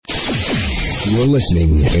You're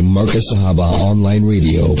listening to Marcus Sahaba Online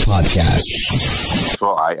Radio Podcast.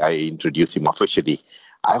 Before I introduce him officially,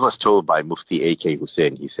 I was told by Mufti A.K.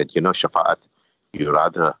 Hussain, he said, Shafaat, you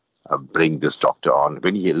rather bring this doctor on.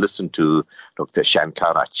 When he listened to Dr.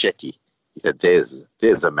 Shankara Chetty, he said,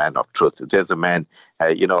 there's a man of truth. There's a man,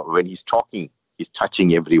 when he's talking, he's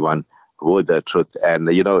touching everyone with the truth. And,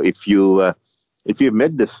 if you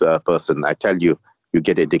met this person, I tell you, you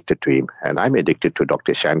get addicted to him. And I'm addicted to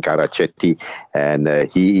Dr. Shankara Chetty, and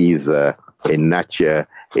he is a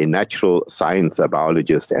natural science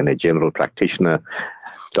biologist and a general practitioner.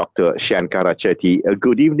 Dr. Shankara Chetty,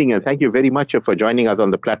 good evening, and thank you very much for joining us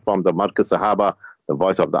on the platform of Marcus Sahaba, the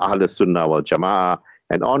voice of the Ahl Sunnah wal Jama'ah,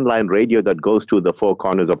 an online radio that goes to the four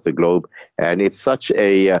corners of the globe. And it's such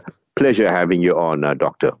a pleasure having you on,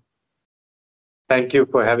 Doctor. Thank you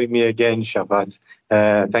for having me again, Shafaat.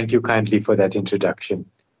 Thank you kindly for that introduction.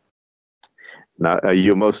 Now,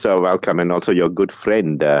 you're most welcome, and also your good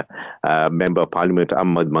friend, Member of Parliament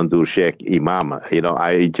Ahmed Manzoor Sheikh Imam.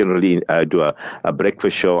 I generally do a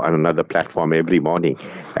breakfast show on another platform every morning,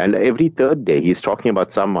 and every third day he's talking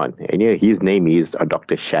about someone, and his name is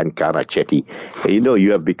Dr. Shankara Chetty.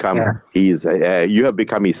 You have become you have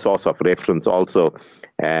become his source of reference also.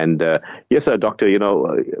 And yes, Doctor,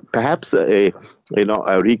 perhaps a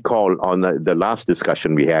recall on the last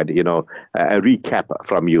discussion we had, a recap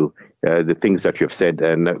from you, the things that you've said,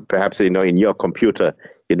 and perhaps, in your computer,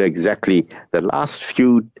 exactly the last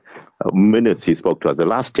few minutes he spoke to us, the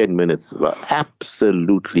last 10 minutes were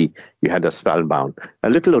absolutely, you had us spellbound. A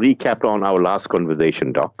little recap on our last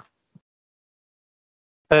conversation, Doc.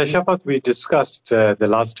 Shafaat, we discussed the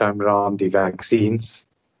last time around the vaccines,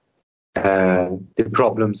 the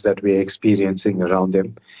problems that we're experiencing around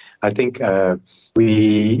them. I think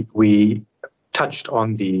we touched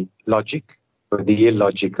on the logic, or the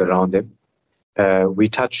illogic around them. We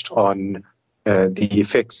touched on the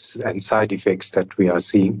effects and side effects that we are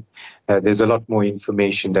seeing. There's a lot more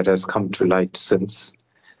information that has come to light since.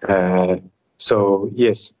 So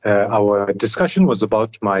yes, our discussion was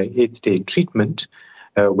about my 8-day treatment,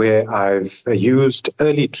 where I've used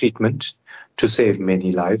early treatment to save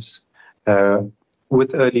many lives.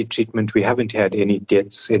 With early treatment, we haven't had any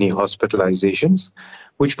deaths, any hospitalizations,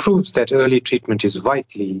 which proves that early treatment is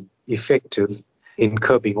vitally effective in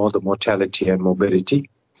curbing all the mortality and morbidity.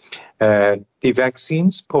 The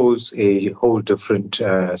vaccines pose a whole different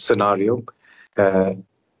scenario. There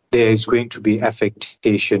is going to be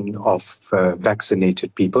affectation of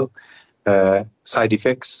vaccinated people, side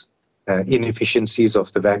effects, inefficiencies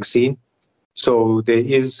of the vaccine. So there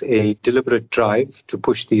is a deliberate drive to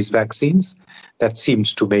push these vaccines that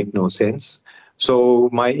seems to make no sense. So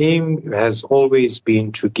my aim has always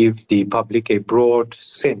been to give the public a broad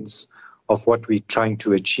sense of what we're trying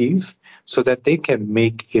to achieve so that they can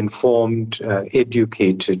make informed,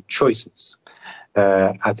 educated choices.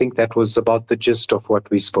 I think that was about the gist of what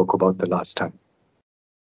we spoke about the last time.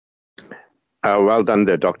 Well done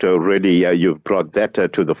there, Doctor. Really, you've brought that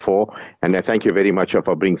to the fore. And I thank you very much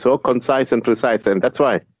for being so concise and precise. And that's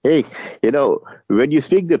why, when you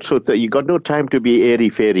speak the truth, you got no time to be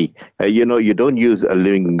airy-fairy. You don't use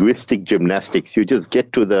linguistic gymnastics. You just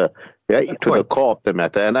get to the the core of the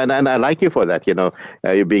matter. And I like you for that,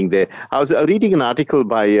 you being there. I was reading an article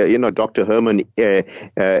by, Dr. Herman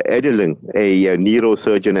Edelin, a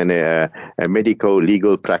neurosurgeon and a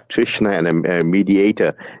medico-legal practitioner and a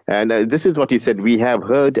mediator. And this is what he said: "We have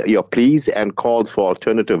heard your pleas and calls for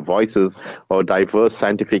alternative voices or diverse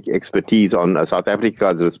scientific expertise on South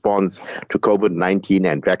Africa's response to COVID-19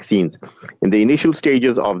 and vaccines. In the initial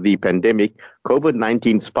stages of the pandemic,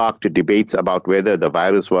 COVID-19 sparked debates about whether the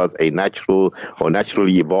virus was a natural or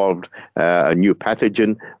naturally evolved new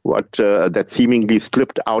pathogen, that seemingly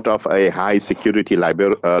slipped out of a high-security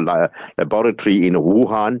laboratory in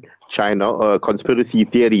Wuhan, China, conspiracy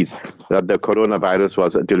theories that the coronavirus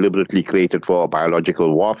was deliberately created for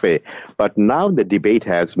biological warfare. But now the debate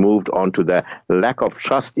has moved on to the lack of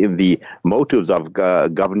trust in the motives of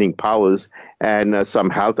governing powers and some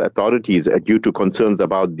health authorities due to concerns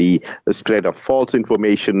about the spread of false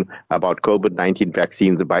information about COVID-19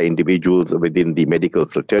 vaccines by individuals within the medical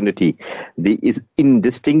fraternity. The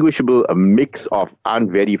indistinguishable mix of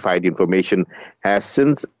unverified information has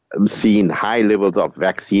since seen high levels of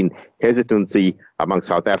vaccine hesitancy among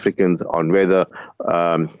South Africans on whether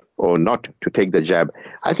or not to take the jab."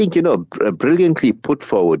 I think, brilliantly put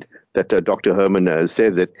forward that Dr. Herman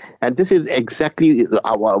says it. And this is exactly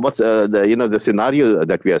what's the scenario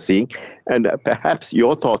that we are seeing. And perhaps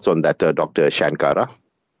your thoughts on that, Dr. Shankara.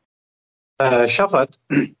 Shafaat,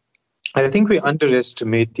 I think we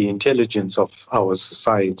underestimate the intelligence of our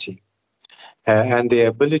society. and their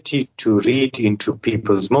ability to read into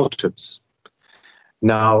people's motives.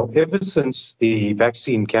 Now, ever since the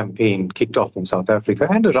vaccine campaign kicked off in South Africa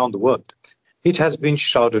and around the world, it has been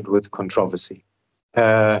shrouded with controversy.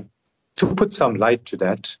 To put some light to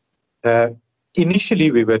that,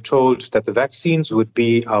 initially we were told that the vaccines would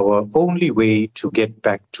be our only way to get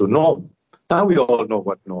back to normal. Now we all know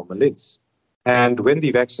what normal is. And when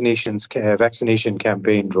the vaccination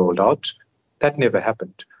campaign rolled out, that never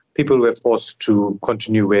happened. People were forced to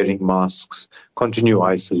continue wearing masks, continue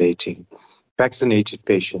isolating. Vaccinated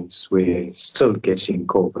patients were still getting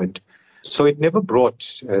COVID. So it never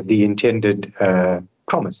brought the intended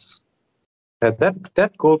promise.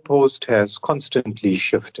 That goalpost has constantly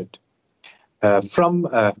shifted. From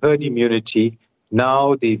herd immunity,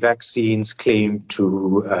 now the vaccines claim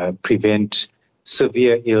to prevent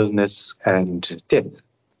severe illness and death.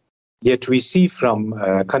 Yet we see from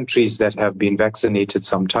countries that have been vaccinated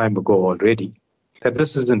some time ago already that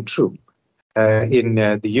this isn't true. In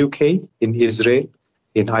the UK, in Israel,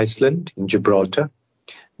 in Iceland, in Gibraltar,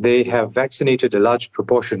 they have vaccinated a large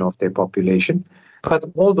proportion of their population, but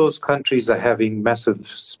all those countries are having massive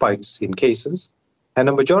spikes in cases, and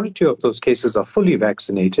a majority of those cases are fully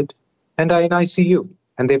vaccinated and are in ICU,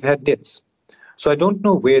 and they've had deaths. So I don't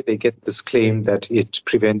know where they get this claim that it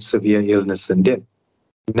prevents severe illness and death.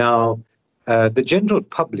 Now, the general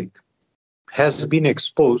public has been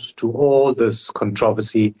exposed to all this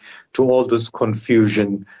controversy, to all this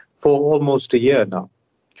confusion for almost a year now.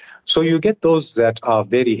 So you get those that are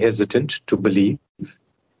very hesitant to believe,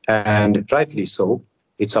 and rightly so.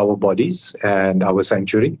 It's our bodies and our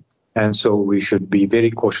sanctuary, and so we should be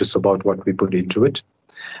very cautious about what we put into it.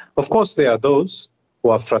 Of course, there are those who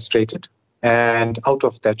are frustrated, and out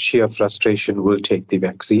of that sheer frustration will take the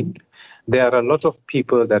vaccine. There are a lot of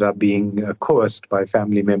people that are being coerced by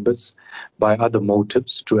family members, by other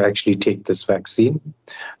motives to actually take this vaccine.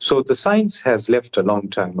 So the science has left a long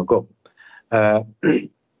time ago.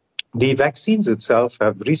 The vaccines itself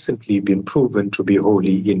have recently been proven to be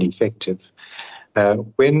wholly ineffective.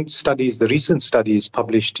 When the recent studies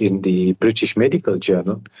published in the British Medical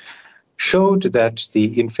Journal showed that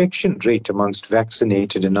the infection rate amongst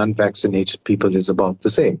vaccinated and unvaccinated people is about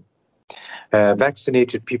the same.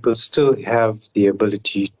 Vaccinated people still have the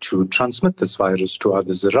ability to transmit this virus to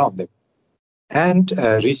others around them. And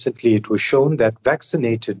recently it was shown that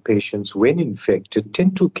vaccinated patients, when infected,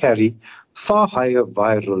 tend to carry far higher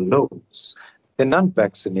viral loads than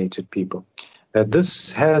unvaccinated people.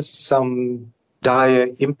 This has some dire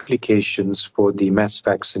implications for the mass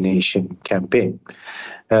vaccination campaign.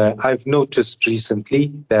 I've noticed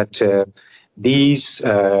recently that these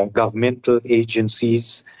governmental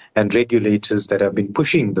agencies and regulators that have been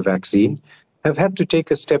pushing the vaccine have had to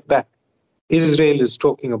take a step back. Israel is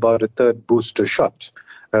talking about a third booster shot,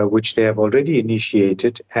 which they have already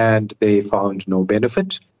initiated, and they found no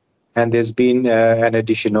benefit. And there's been an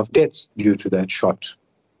addition of deaths due to that shot.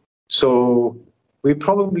 So we're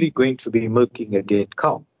probably going to be milking a dead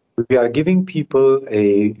cow. We are giving people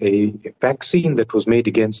a vaccine that was made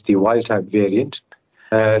against the wild-type variant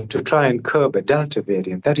to try and curb a Delta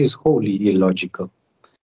variant. That is wholly illogical.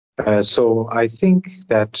 So I think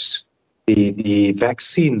that the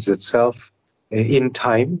vaccines itself, in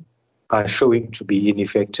time, are showing to be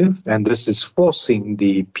ineffective, and this is forcing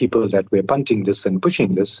the people that were punting this and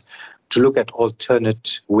pushing this to look at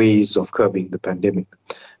alternate ways of curbing the pandemic.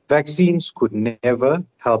 Vaccines could never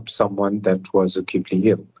help someone that was acutely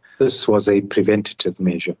ill. This was a preventative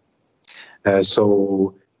measure.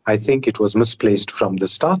 So I think it was misplaced from the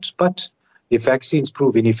start, but if vaccines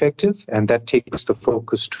prove ineffective and that takes the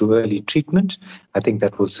focus to early treatment, I think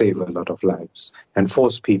that will save a lot of lives and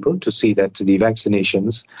force people to see that the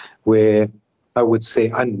vaccinations were, I would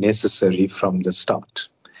say, unnecessary from the start.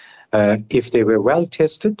 If they were well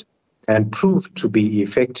tested and proved to be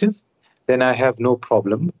effective, then I have no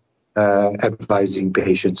problem advising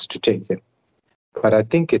patients to take them. But I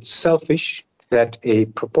think it's selfish that a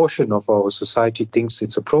proportion of our society thinks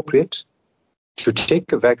it's appropriate to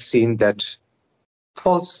take a vaccine that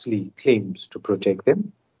falsely claims to protect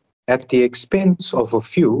them at the expense of a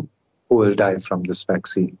few who will die from this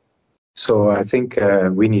vaccine. So I think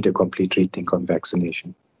we need a complete rethink on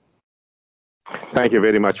vaccination. Thank you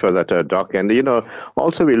very much for that, Doc. And,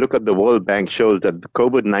 also we look at the World Bank shows that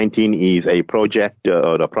COVID-19 is a project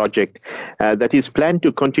that is planned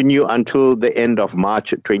to continue until the end of March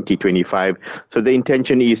 2025. So the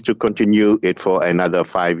intention is to continue it for another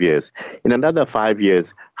 5 years. In another 5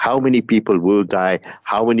 years, how many people will die?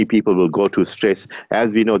 How many people will go to stress? As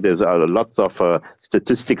we know, there's lots of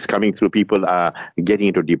statistics coming through. People are getting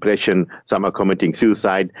into depression. Some are committing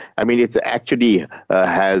suicide. I mean, it's actually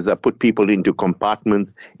has put people into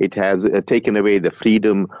compartments. It has taken away the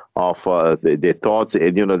freedom of their thoughts.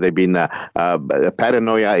 They've been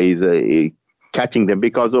paranoia is catching them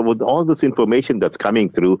because of all this information that's coming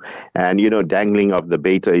through, and dangling of the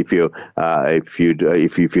bait. If you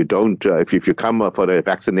come for a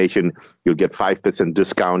vaccination, you'll get 5%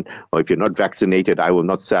 discount, or if you're not vaccinated, I will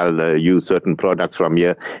not sell you certain products from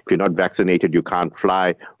here. If you're not vaccinated, you can't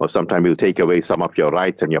fly, or sometimes we'll take away some of your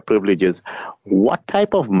rights and your privileges. What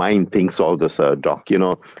type of mind thinks all this, Doc?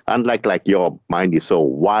 Unlike like your mind is so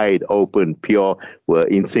wide open, pure, we're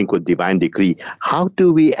in sync with divine decree. How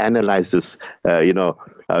do we analyze this?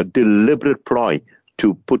 A deliberate ploy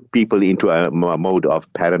to put people into a mode of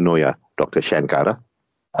paranoia, Dr. Shankara?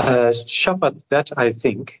 Shafaat, that I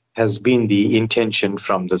think has been the intention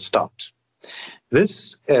from the start.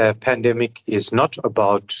 This pandemic is not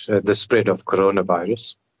about the spread of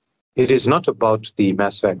coronavirus. It is not about the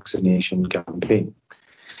mass vaccination campaign.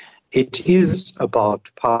 It is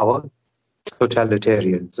about power,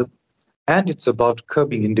 totalitarianism, and it's about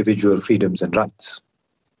curbing individual freedoms and rights.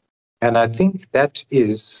 And I think that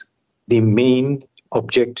is the main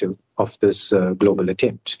objective of this global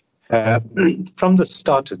attempt. From the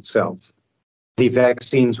start itself, the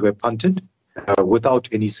vaccines were punted without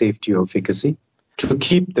any safety or efficacy. To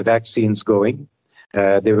keep the vaccines going,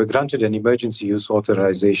 they were granted an emergency use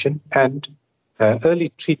authorization, and early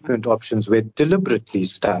treatment options were deliberately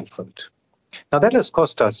stifled. Now, that has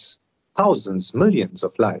cost us thousands, millions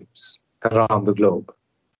of lives around the globe.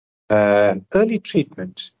 Early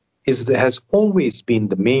treatment has always been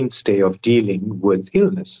the mainstay of dealing with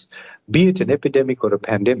illness, be it an epidemic or a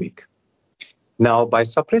pandemic. Now, by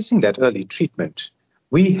suppressing that early treatment,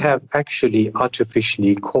 we have actually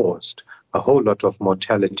artificially caused a whole lot of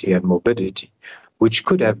mortality and morbidity, which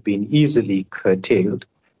could have been easily curtailed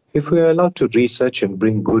if we were allowed to research and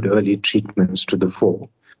bring good early treatments to the fore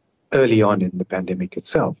early on in the pandemic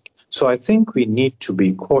itself. So I think we need to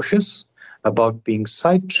be cautious about being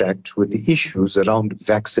sidetracked with the issues around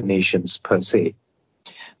vaccinations per se.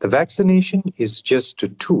 The vaccination is just a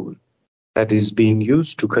tool that is being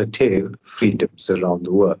used to curtail freedoms around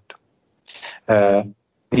the world.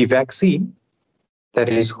 The vaccine that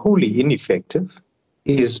is wholly ineffective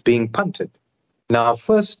is being punted. Now,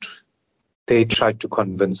 first, they tried to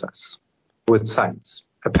convince us with science,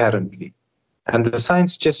 apparently, and the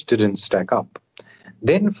science just didn't stack up.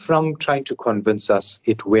 Then from trying to convince us,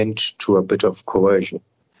 it went to a bit of coercion.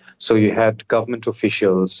 So you had government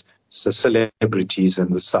officials, celebrities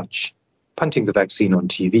and the such, punting the vaccine on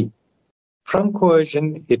TV. From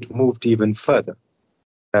coercion, it moved even further.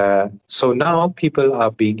 So now people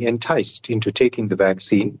are being enticed into taking the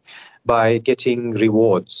vaccine by getting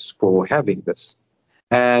rewards for having this.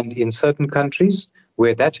 And in certain countries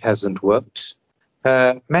where that hasn't worked,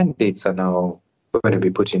 mandates are now going to be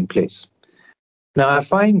put in place. Now, I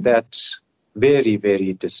find that very,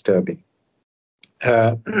 very disturbing.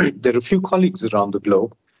 There are a few colleagues around the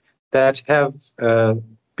globe that have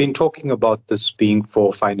been talking about this being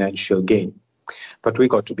for financial gain, but we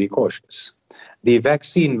got to be cautious. The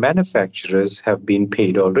vaccine manufacturers have been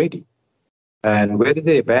paid already, and whether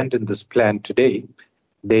they abandon this plan today,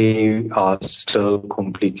 they are still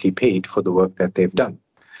completely paid for the work that they've done.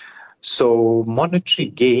 So monetary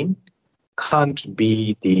gain can't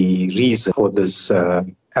be the reason for this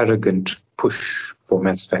arrogant push for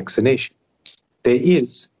mass vaccination. There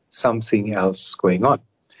is something else going on.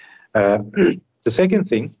 The second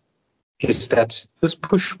thing is that this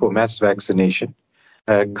push for mass vaccination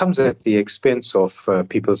comes at the expense of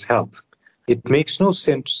people's health. It makes no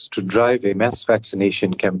sense to drive a mass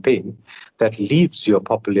vaccination campaign that leaves your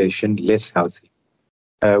population less healthy.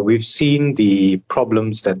 We've seen the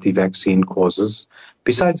problems that the vaccine causes.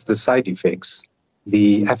 Besides the side effects,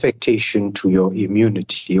 the affectation to your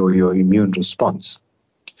immunity or your immune response.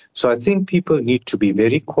 So I think people need to be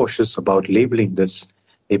very cautious about labeling this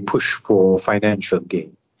a push for financial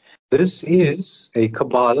gain. This is a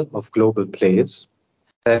cabal of global players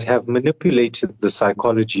that have manipulated the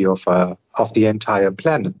psychology of the entire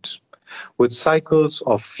planet with cycles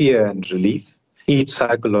of fear and relief, each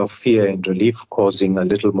cycle of fear and relief causing a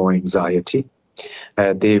little more anxiety.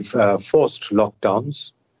 They've forced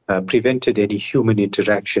lockdowns prevented any human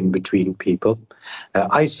interaction between people,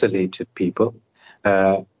 isolated people.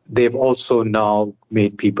 They've also now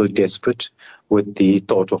made people desperate with the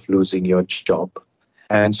thought of losing your job.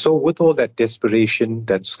 And so with all that desperation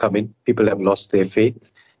that's come in, people have lost their faith.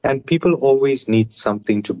 And people always need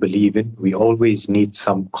something to believe in. We always need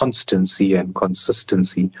some constancy and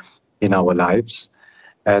consistency in our lives.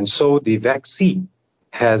 And so the vaccine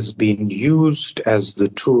has been used as the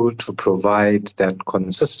tool to provide that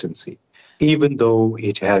consistency, even though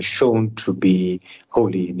it has shown to be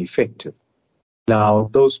wholly ineffective. Now,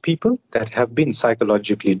 those people that have been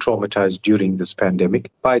psychologically traumatized during this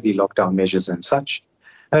pandemic by the lockdown measures and such,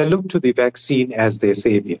 look to the vaccine as their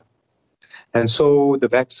savior. And so the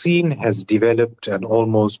vaccine has developed an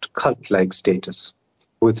almost cult-like status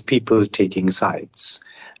with people taking sides.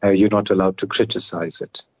 You're not allowed to criticize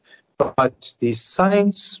it. But the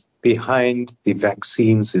science behind the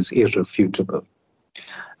vaccines is irrefutable.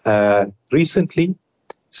 Recently,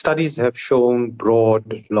 studies have shown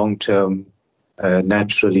broad long-term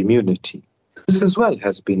natural immunity. This as well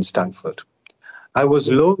has been stifled. I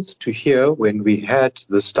was loath to hear when we had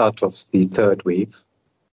the start of the third wave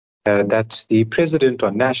that the president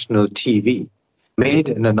on national TV made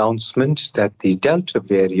an announcement that the Delta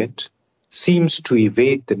variant seems to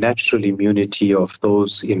evade the natural immunity of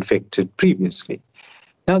those infected previously.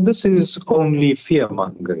 Now, this is only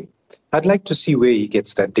fear-mongering. I'd like to see where he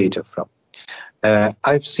gets that data from.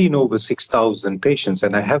 I've seen over 6,000 patients,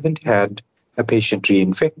 and I haven't had a patient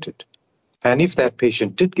reinfected. And if that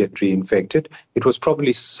patient did get reinfected, it was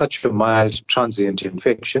probably such a mild transient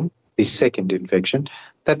infection, the second infection,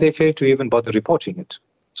 that they failed to even bother reporting it.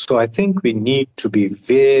 So I think we need to be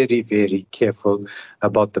very, very careful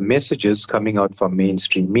about the messages coming out from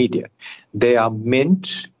mainstream media. They are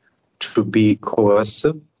meant to be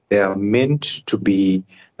coercive. They are meant to be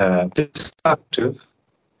destructive.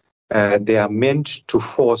 They are meant to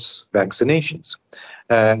force vaccinations.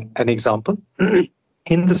 An example,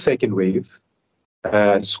 in the second wave,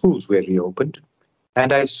 schools were reopened,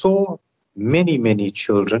 and I saw many, many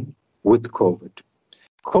children with COVID.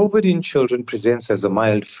 COVID in children presents as a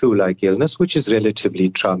mild flu-like illness, which is relatively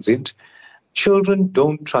transient. Children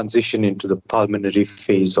don't transition into the pulmonary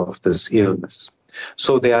phase of this illness,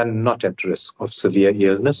 so they are not at risk of severe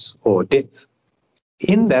illness or death.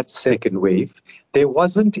 In that second wave, there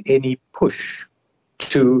wasn't any push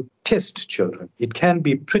to test children. It can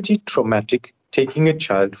be pretty traumatic taking a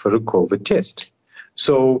child for a COVID test.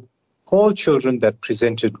 So all children that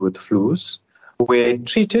presented with flus were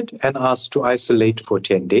treated and asked to isolate for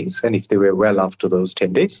 10 days. And if they were well after those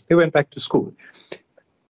 10 days, they went back to school.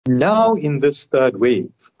 Now in this third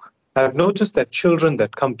wave, I've noticed that children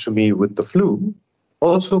that come to me with the flu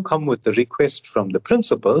also come with the request from the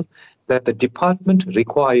principal that the department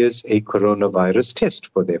requires a coronavirus test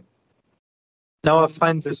for them. Now I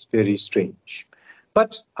find this very strange,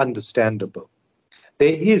 but understandable.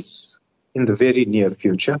 There is, in the very near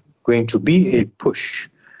future, going to be a push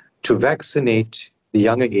to vaccinate the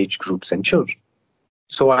younger age groups and children.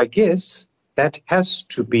 So I guess that has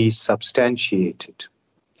to be substantiated.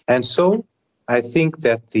 And so I think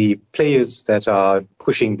that the players that are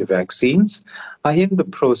pushing the vaccines are in the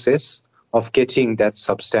process of getting that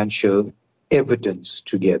substantial evidence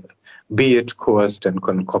together, be it coerced and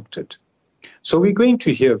concocted. So we're going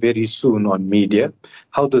to hear very soon on media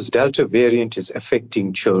how this Delta variant is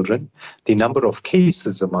affecting children. The number of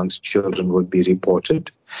cases amongst children will be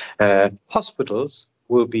reported. Hospitals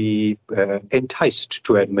will be enticed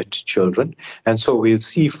to admit children. And so we'll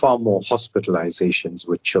see far more hospitalizations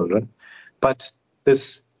with children. But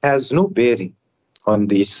this has no bearing on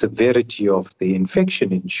the severity of the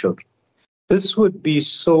infection in children. This would be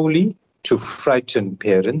solely to frighten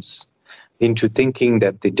parents into thinking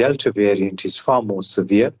that the Delta variant is far more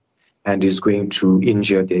severe and is going to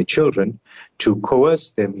injure their children, to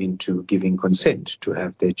coerce them into giving consent to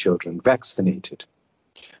have their children vaccinated.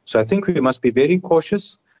 So I think we must be very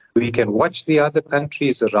cautious. We can watch the other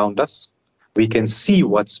countries around us. We can see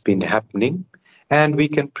what's been happening, and we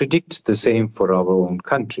can predict the same for our own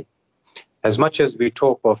country. As much as we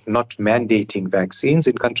talk of not mandating vaccines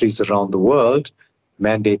in countries around the world,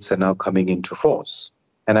 mandates are now coming into force.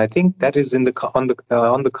 And I think that is on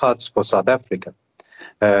the cards for South Africa.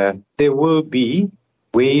 There will be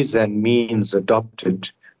ways and means adopted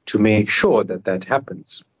to make sure that that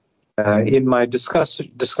happens. In my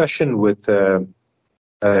discussion with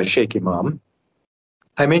Sheikh Imam,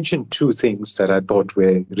 I mentioned two things that I thought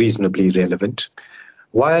were reasonably relevant.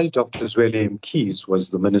 While Dr. Zweli Mkhize was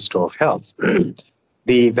the Minister of Health,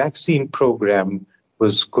 the vaccine program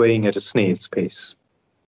was going at a snail's pace.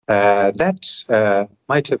 That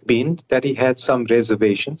might have been that he had some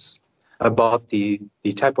reservations about the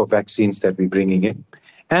type of vaccines that we're bringing in.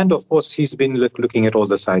 And of course, he's been looking at all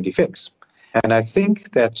the side effects. And I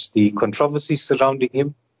think that the controversy surrounding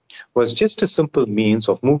him was just a simple means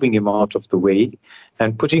of moving him out of the way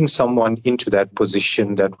and putting someone into that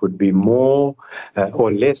position that would be more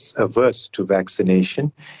or less averse to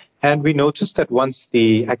vaccination. And we noticed that once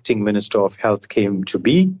the acting Minister of Health came to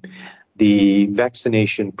be, the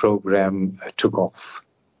vaccination program took off.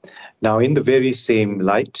 Now, in the very same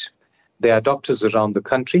light, there are doctors around the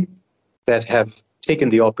country that have taken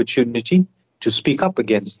the opportunity to speak up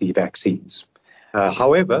against the vaccines.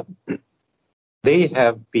 However, they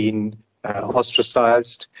have been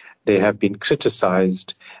ostracized, they have been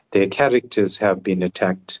criticized, their characters have been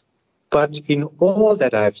attacked. But in all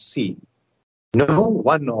that I've seen, no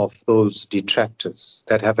one of those detractors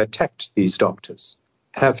that have attacked these doctors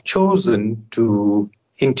have chosen to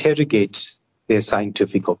interrogate their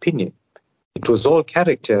scientific opinion. It was all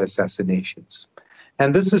character assassinations.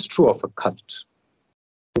 And this is true of a cult.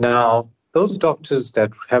 Now, those doctors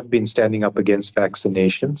that have been standing up against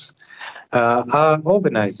vaccinations are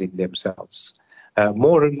organizing themselves.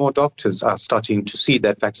 More and more doctors are starting to see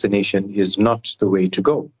that vaccination is not the way to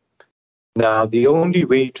go. Now, the only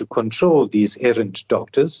way to control these errant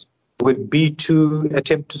doctors would be to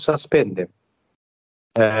attempt to suspend them.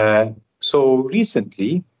 So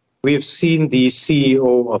recently, we have seen the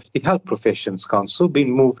CEO of the Health Professions Council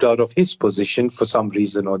being moved out of his position for some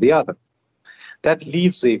reason or the other. That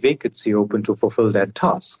leaves a vacancy open to fulfill that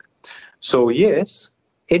task. So yes,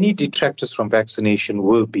 any detractors from vaccination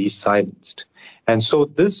will be silenced. And so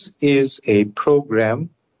this is a program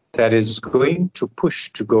that is going to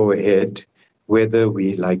push to go ahead, whether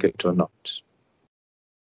we like it or not.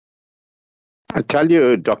 I tell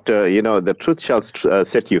you, Doctor, the truth shall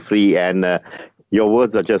set you free, and your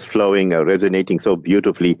words are just flowing, resonating so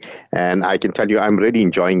beautifully. And I can tell you, I'm really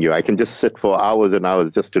enjoying you. I can just sit for hours and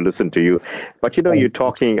hours just to listen to you. But, you're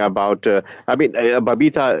talking about,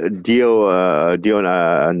 Babita Dio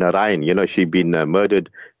Narayan, she's been murdered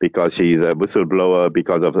because she's a whistleblower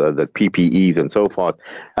because of the PPEs and so forth.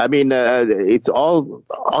 It's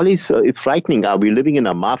it's frightening. Are we living in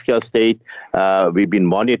a mafia state? We've been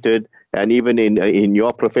monitored. And even in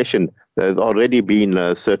your profession, there's already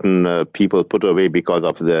been certain people put away because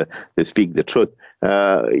of they speak the truth.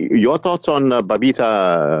 Your thoughts on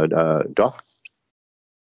Babita, Doc?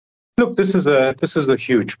 Look, this is a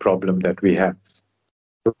huge problem that we have.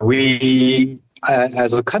 We,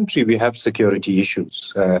 as a country, we have security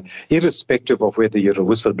issues, irrespective of whether you're a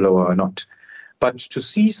whistleblower or not. But to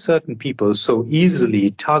see certain people so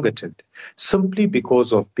easily targeted simply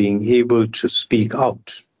because of being able to speak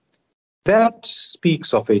out, that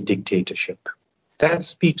speaks of a dictatorship. That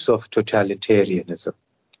speaks of totalitarianism.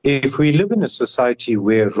 If we live in a society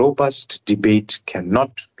where robust debate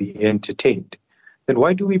cannot be entertained, then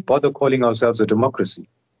why do we bother calling ourselves a democracy?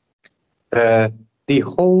 The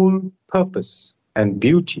whole purpose and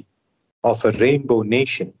beauty of a rainbow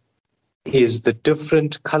nation is the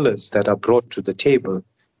different colors that are brought to the table,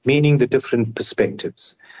 meaning the different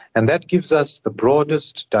perspectives. And that gives us the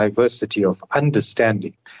broadest diversity of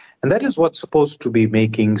understanding. And that is what's supposed to be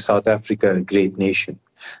making South Africa a great nation.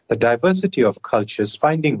 The diversity of cultures,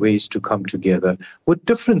 finding ways to come together with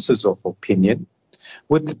differences of opinion,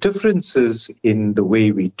 with the differences in the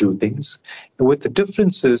way we do things, with the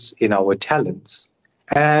differences in our talents.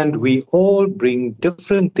 And we all bring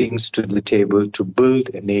different things to the table to build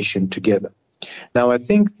a nation together. Now, I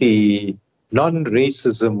think the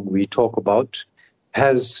non-racism we talk about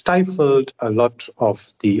has stifled a lot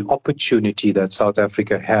of the opportunity that South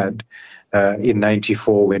Africa had in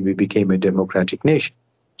 94 when we became a democratic nation.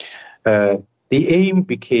 The aim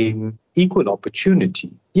became equal opportunity.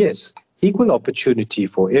 Yes, equal opportunity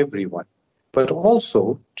for everyone, but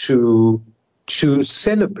also to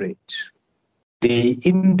celebrate the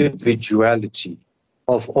individuality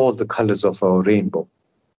of all the colors of our rainbow.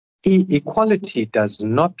 Equality does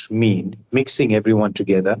not mean mixing everyone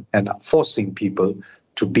together and forcing people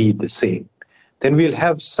to be the same. Then we'll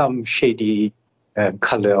have some shady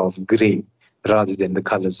color of gray rather than the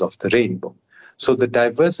colors of the rainbow. So the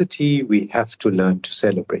diversity we have to learn to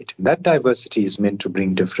celebrate. And that diversity is meant to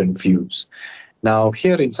bring different views. Now,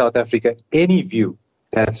 here in South Africa, any view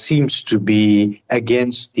that seems to be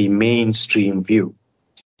against the mainstream view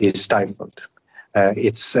is stifled.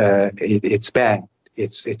 It's banned.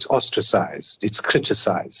 It's ostracized, it's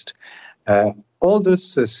criticized. All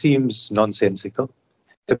this seems nonsensical.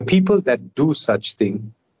 The people that do such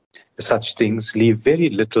things leave very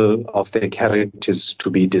little of their characters to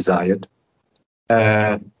be desired.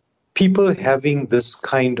 people having this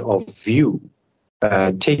kind of view,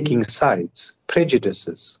 taking sides,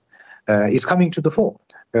 prejudices, is coming to the fore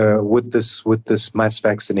with this mass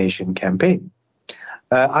vaccination campaign.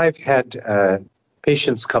 I've had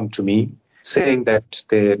patients come to me saying that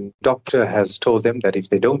their doctor has told them that if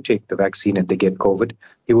they don't take the vaccine and they get COVID,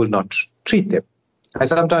 he will not treat them. I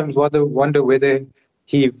sometimes wonder whether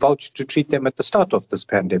he vouched to treat them at the start of this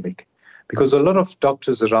pandemic, because a lot of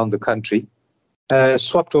doctors around the country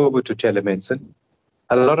swapped over to telemedicine.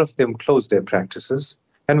 A lot of them closed their practices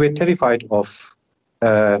and were terrified of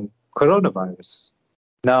coronavirus.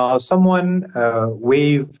 Now, someone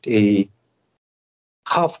waved a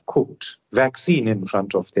half-cooked vaccine in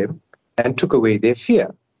front of them and took away their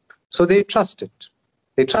fear. So they trusted.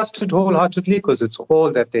 They trusted wholeheartedly because it's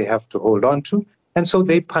all that they have to hold on to. And so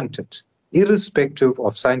they punted, irrespective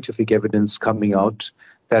of scientific evidence coming out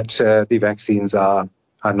that the vaccines are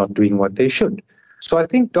not doing what they should. So I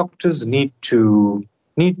think doctors need to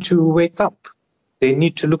wake up. They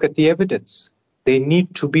need to look at the evidence. They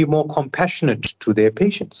need to be more compassionate to their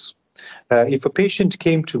patients. If a patient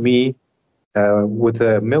came to me with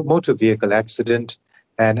a motor vehicle accident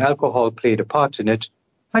and alcohol played a part in it,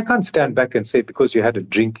 I can't stand back and say, because you had a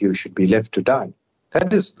drink, you should be left to die.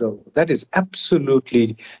 That is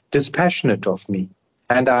absolutely dispassionate of me.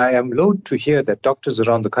 And I am loath to hear that doctors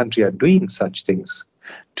around the country are doing such things,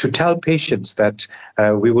 to tell patients that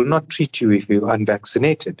we will not treat you if you're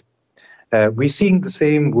unvaccinated. We're seeing the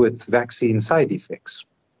same with vaccine side effects.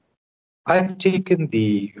 I've taken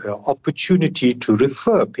the opportunity to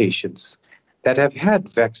refer patients that have had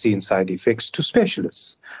vaccine side effects to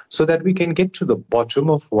specialists so that we can get to the bottom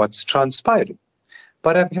of what's transpiring.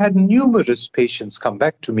 But I've had numerous patients come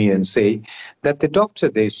back to me and say that the doctor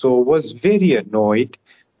they saw was very annoyed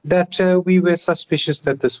that we were suspicious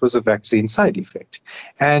that this was a vaccine side effect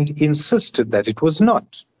and insisted that it was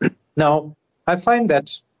not. Now, I find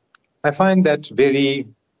that very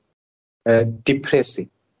depressing,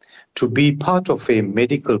 to be part of a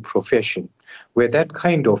medical profession where that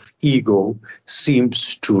kind of ego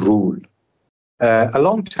seems to rule. A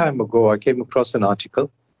long time ago, I came across an article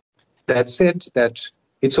that said that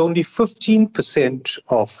it's only 15%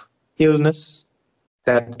 of illness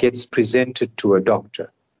that gets presented to a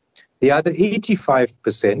doctor. The other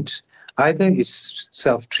 85% either is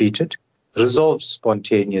self-treated, resolves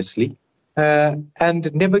spontaneously,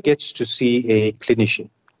 and never gets to see a clinician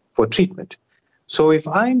for treatment. So if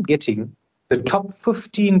I'm getting the top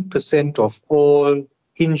 15% of all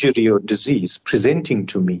injury or disease presenting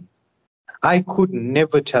to me, I could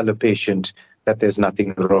never tell a patient that there's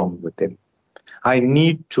nothing wrong with them. I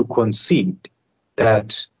need to concede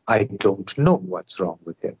that I don't know what's wrong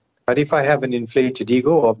with them. But if I have an inflated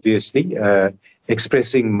ego, obviously,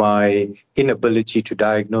 expressing my inability to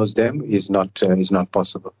diagnose them is not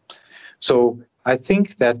possible. So I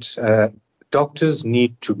think that doctors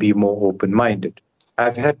need to be more open-minded.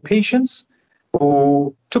 I've had patients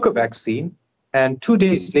who took a vaccine and 2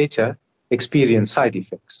 days later experienced side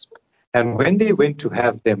effects. And when they went to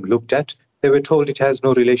have them looked at, they were told it has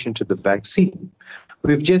no relation to the vaccine.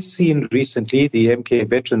 We've just seen recently the MK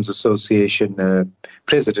Veterans Association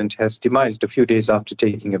president has demised a few days after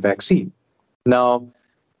taking a vaccine. Now,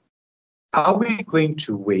 are we going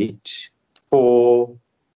to wait for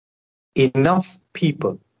enough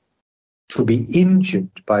people to be injured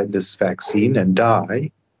by this vaccine and die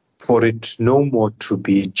for it no more to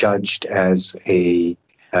be judged as a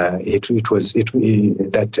for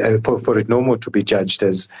it no more to be judged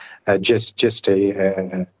as just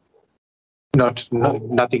a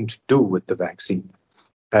nothing to do with the vaccine.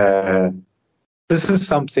 This is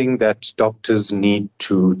something that doctors need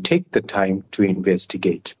to take the time to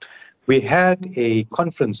investigate. We had a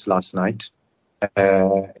conference last night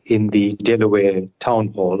in the Delaware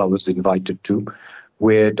Town Hall I was invited to,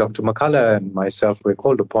 where Dr. Makala and myself were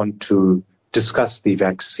called upon to discuss the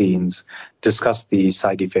vaccines, discuss the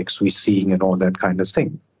side effects we're seeing and all that kind of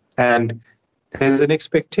thing. And there's an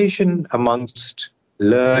expectation amongst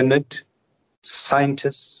learned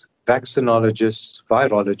scientists, vaccinologists,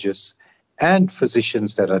 virologists, and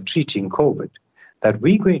physicians that are treating COVID that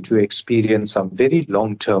we're going to experience some very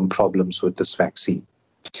long-term problems with this vaccine.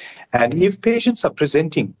 And if patients are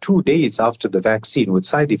presenting 2 days after the vaccine with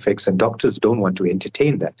side effects and doctors don't want to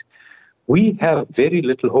entertain that, we have very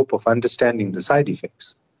little hope of understanding the side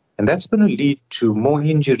effects. And that's going to lead to more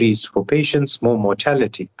injuries for patients, more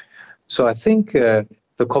mortality. So I think the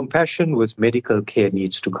compassion with medical care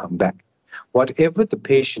needs to come back. Whatever the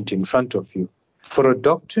patient in front of you, for a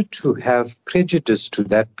doctor to have prejudice to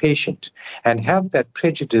that patient and have that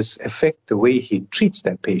prejudice affect the way he treats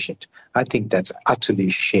that patient, I think that's utterly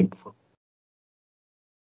shameful.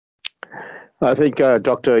 I think,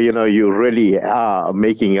 Doctor, you really are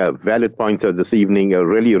making valid points this evening,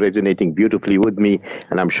 really resonating beautifully with me,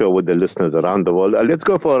 and I'm sure with the listeners around the world. Let's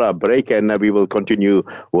go for a break, and we will continue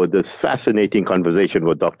with this fascinating conversation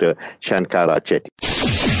with Dr. Shankara Chetty.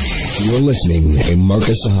 You're listening to a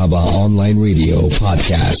Marcus Sahaba online radio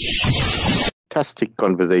podcast. Fantastic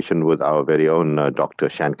conversation with our very own Dr.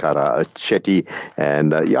 Shankara Chetty.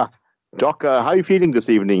 And Doc, how are you feeling this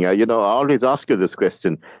evening? I always ask you this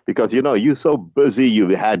question because, you're so busy.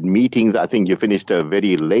 You've had meetings. I think you finished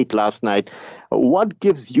very late last night. What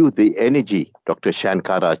gives you the energy, Dr.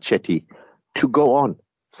 Shankara Chetty, to go on?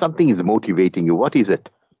 Something is motivating you. What is it?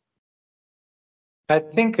 I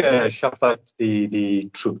think, Shafaat, the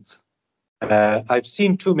truth. I've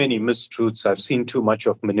seen too many mistruths. I've seen too much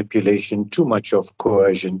of manipulation, too much of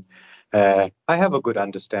coercion. I have a good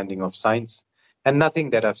understanding of science, and nothing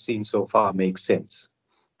that I've seen so far makes sense.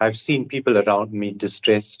 I've seen people around me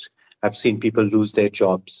distressed. I've seen people lose their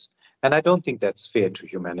jobs. And I don't think that's fair to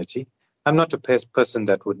humanity. I'm not a person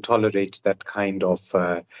that would tolerate that kind of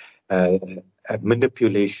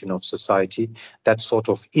manipulation of society, that sort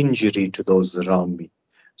of injury to those around me.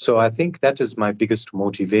 So I think that is my biggest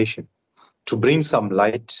motivation, to bring some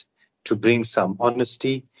light, to bring some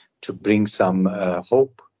honesty, to bring some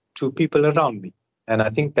hope to people around me. And I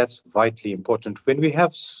think that's vitally important when we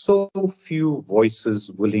have so few voices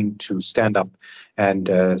willing to stand up and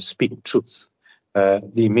speak truth.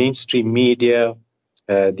 The mainstream media,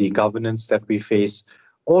 the governance that we face,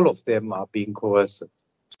 all of them are being coerced.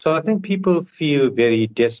 So I think people feel very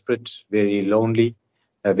desperate, very lonely,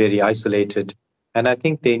 very isolated. And I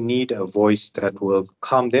think they need a voice that will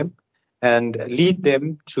calm them and lead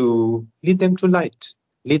them to light,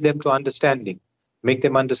 lead them to understanding, make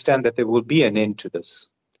them understand that there will be an end to this,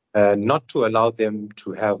 not to allow them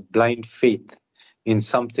to have blind faith in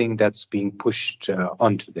something that's being pushed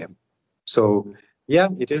onto them. So, yeah,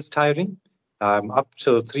 it is tiring. I'm up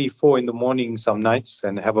till 3, 4 in the morning some nights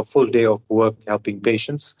and have a full day of work helping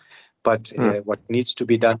patients. But what needs to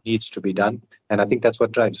be done needs to be done. And I think that's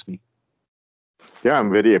what drives me. Yeah,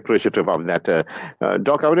 I'm very appreciative of that.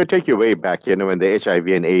 Doc, I want to take you way back, when the HIV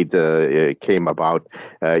and AIDS came about,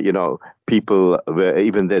 people were,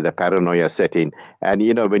 even there, the paranoia set in. And,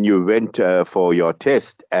 when you went for your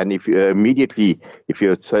test, and if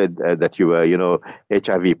you said that you were,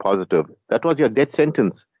 HIV positive, that was your death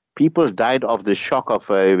sentence. People died of the shock of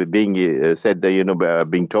being said that,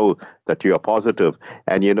 being told that you are positive.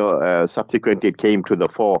 And, subsequently it came to the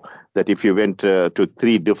fore that if you went to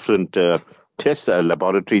 3 different test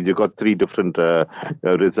laboratories, you got 3 different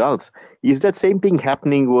results. Is that same thing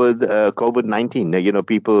happening with COVID-19?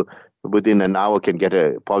 People within an hour can get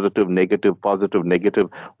a positive, negative, positive, negative.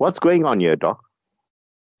 What's going on here, Doc?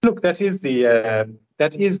 Look, that is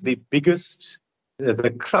the biggest,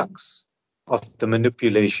 the crux of the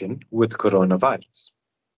manipulation with coronavirus.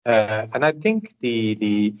 And I think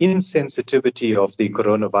the insensitivity of the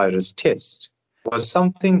coronavirus test was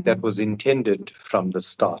something that was intended from the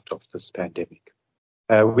start of this pandemic.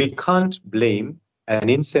 We can't blame an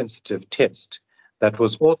insensitive test that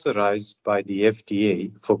was authorized by the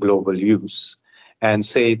FDA for global use and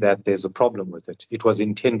say that there's a problem with it. It was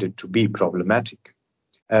intended to be problematic.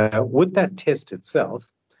 With that test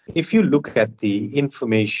itself, if you look at the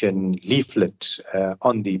information leaflet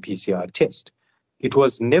on the PCR test, it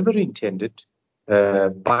was never intended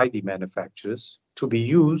by the manufacturers to be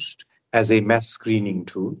used as a mass screening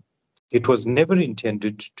tool. It was never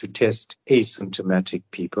intended to test asymptomatic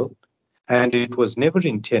people, and it was never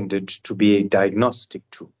intended to be a diagnostic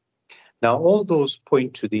tool. Now, all those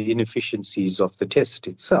point to the inefficiencies of the test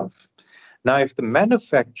itself. Now, if the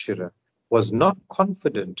manufacturer was not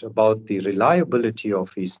confident about the reliability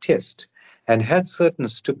of his test and had certain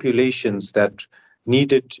stipulations that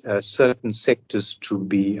needed certain sectors to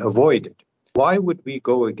be avoided, why would we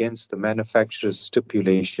go against the manufacturer's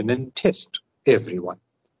stipulation and test everyone?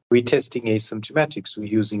 We're testing asymptomatics. We're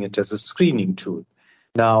using it as a screening tool.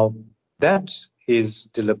 Now, that is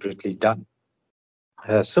deliberately done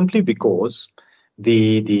simply because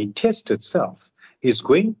the test itself is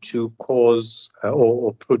going to cause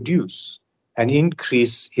or produce an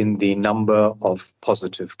increase in the number of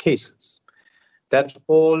positive cases. That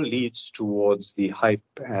all leads towards the hype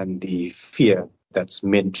and the fear that's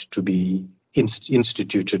meant to be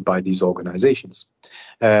instituted by these organizations.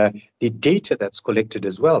 The data that's collected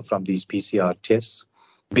as well from these PCR tests,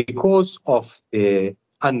 because of their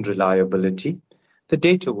unreliability, the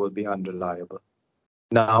data will be unreliable.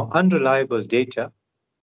 Now, unreliable data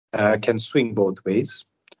can swing both ways.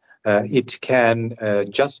 It can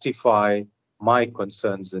justify my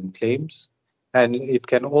concerns and claims, and it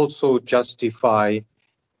can also justify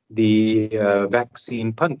the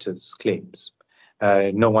vaccine punters' claims.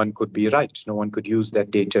 No one could be right. No one could use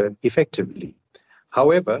that data effectively.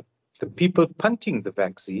 However, the people punting the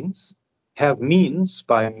vaccines have means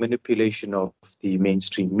by manipulation of the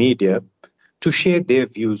mainstream media to share their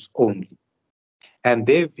views only. And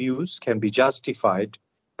their views can be justified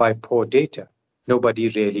by poor data. Nobody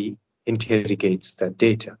really interrogates that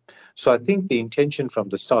data. So I think the intention from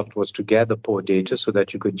the start was to gather poor data so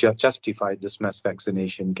that you could justify this mass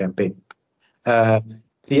vaccination campaign.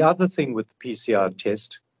 The other thing with the PCR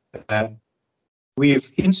test,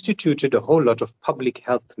 we've instituted a whole lot of public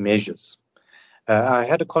health measures. I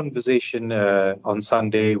had a conversation on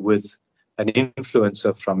Sunday with an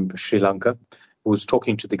influencer from Sri Lanka who was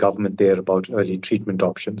talking to the government there about early treatment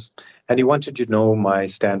options. And he wanted to know my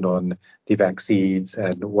stand on the vaccines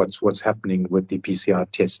and what's happening with the PCR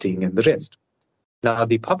testing and the rest. Now,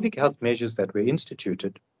 the public health measures that were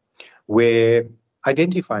instituted were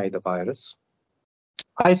identify the virus,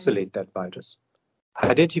 isolate that virus,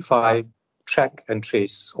 identify, track and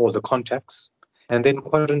trace all the contacts, and then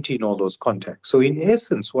quarantine all those contacts. So in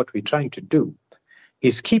essence, what we're trying to do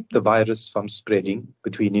is keep the virus from spreading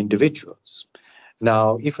between individuals.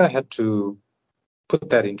 Now, if I had to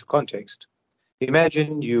put that into context,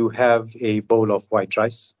 imagine you have a bowl of white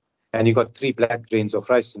rice and you got 3 black grains of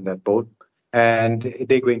rice in that bowl, and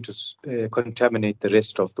they're going to contaminate the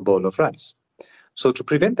rest of the bowl of rice. So to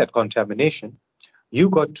prevent that contamination, you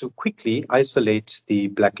got to quickly isolate the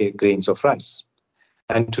black grains of rice.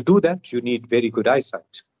 And to do that, you need very good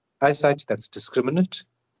eyesight. Eyesight that's discriminate,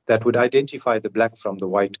 that would identify the black from the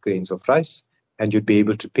white grains of rice, and you'd be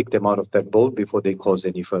able to pick them out of that bowl before they cause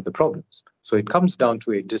any further problems. So it comes down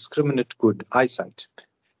to a discriminate good eyesight.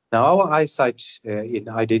 Now, our eyesight in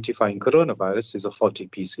identifying coronavirus is a faulty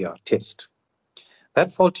PCR test.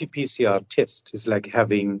 That faulty PCR test is like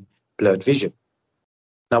having blurred vision.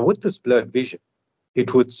 Now, with this blurred vision,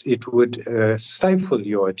 it would stifle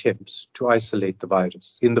your attempts to isolate the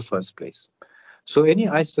virus in the first place. So any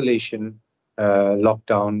isolation,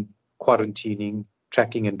 lockdown, quarantining,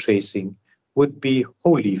 tracking and tracing would be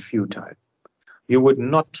wholly futile. You would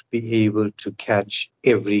not be able to catch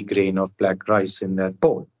every grain of black rice in that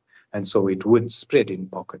bowl, and so it would spread in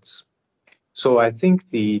pockets. So I think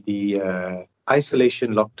the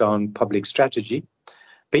isolation, lockdown, public strategy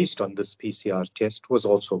based on this PCR test was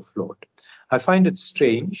also flawed. I find it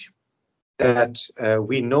strange that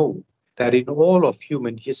we know that in all of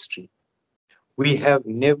human history, we have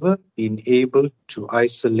never been able to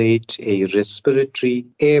isolate a respiratory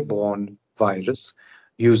airborne virus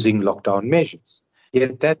using lockdown measures.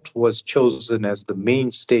 Yet that was chosen as the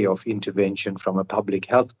mainstay of intervention from a public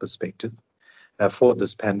health perspective for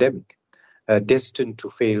this pandemic. Destined to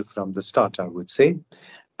fail from the start, I would say,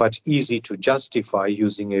 but easy to justify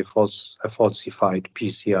using a falsified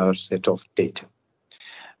PCR set of data.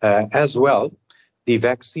 As well, the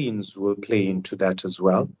vaccines will play into that as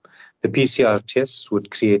well. The PCR tests would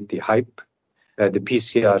create the hype. The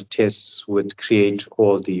PCR tests would create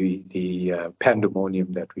all the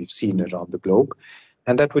pandemonium that we've seen around the globe,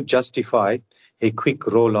 and that would justify a quick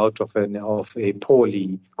rollout of a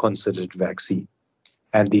poorly considered vaccine.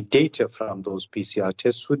 And the data from those PCR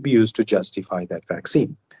tests would be used to justify that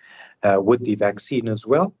vaccine. With the vaccine as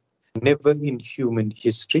well, never in human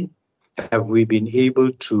history have we been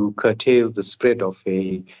able to curtail the spread of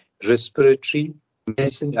a respiratory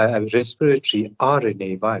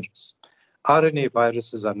RNA virus. RNA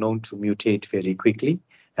viruses are known to mutate very quickly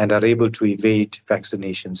and are able to evade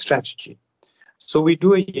vaccination strategy. So we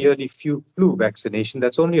do a yearly flu vaccination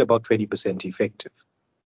that's only about 20% effective.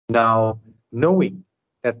 Now, knowing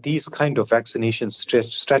that these kind of vaccination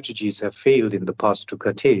strategies have failed in the past to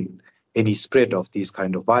curtail any spread of these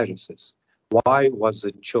kind of viruses, why was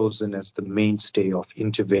it chosen as the mainstay of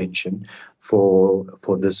intervention for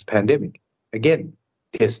this pandemic? Again,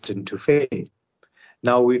 destined to fail.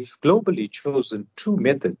 Now, we've globally chosen 2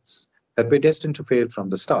 methods that were destined to fail from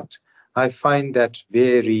the start. I find that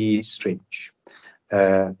very strange.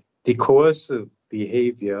 The coercive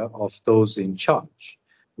behavior of those in charge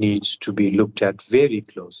needs to be looked at very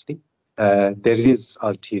closely. There is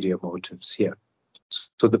ulterior motives here.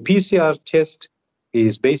 So the PCR test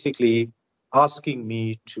is basically asking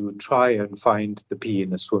me to try and find the pea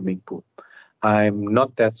in a swimming pool. I'm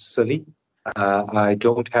not that silly. I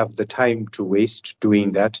don't have the time to waste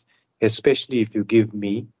doing that, especially if you give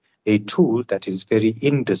me a tool that is very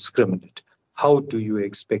indiscriminate. How do you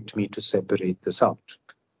expect me to separate this out?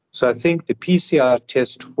 So I think the PCR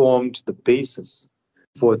test formed the basis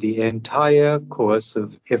for the entire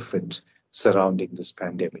coercive effort surrounding this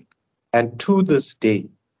pandemic. And to this day,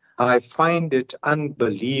 I find it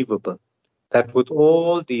unbelievable that with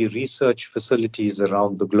all the research facilities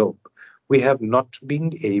around the globe, we have not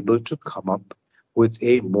been able to come up with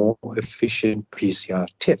a more efficient PCR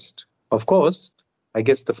test. Of course, I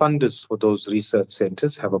guess the funders for those research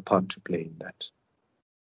centers have a part to play in that.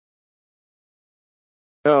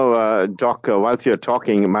 Doc, whilst you're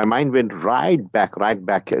talking, my mind went right back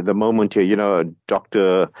at the moment,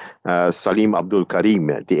 Dr. Salim Abdul Karim,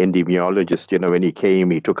 the endemiologist, when he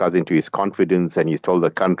came, he took us into his confidence and he told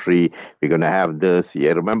the country, we're going to have this.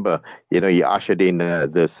 You remember, he ushered in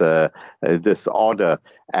this order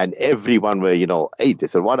and everyone were, hey, they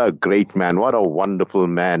said, what a great man, what a wonderful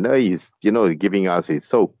man. He's, giving us, he's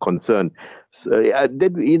so concerned. So,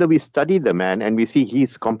 then, we study the man and we see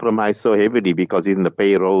he's compromised so heavily because he's in the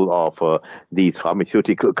payroll of these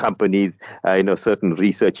pharmaceutical companies. Certain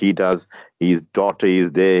research he does. His daughter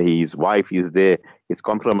is there. His wife is there. He's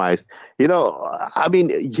compromised. Here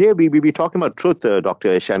we talking about truth,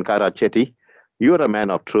 Dr. Shankara Chetty. You're a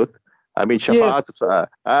man of truth. Shafaat, yes.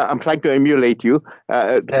 I'm trying to emulate you.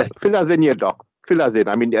 Fill us in here, Doc. Fill us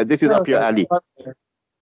in. This is up your alley.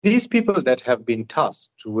 These people that have been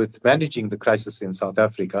tasked with managing the crisis in South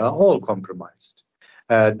Africa are all compromised.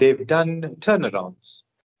 They've done turnarounds.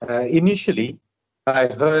 Initially, I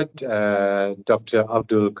heard Dr.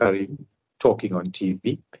 Abdul Karim talking on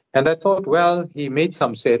TV, and I thought, well, he made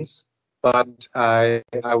some sense, but I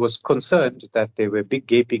was concerned that there were big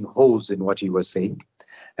gaping holes in what he was saying.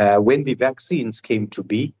 When the vaccines came to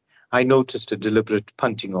be, I noticed a deliberate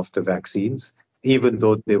punting of the vaccines. Even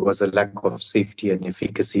though there was a lack of safety and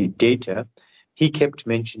efficacy data, he kept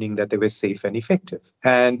mentioning that they were safe and effective.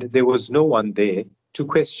 And there was no one there to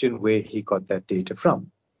question where he got that data from.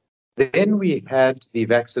 Then we had the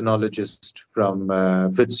vaccinologist from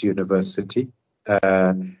Wits University,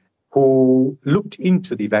 who looked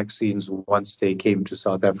into the vaccines once they came to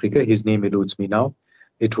South Africa. His name eludes me now.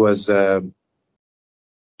 It was, do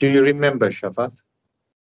you remember, Shafaat?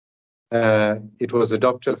 It was a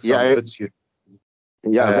doctor from Wits University.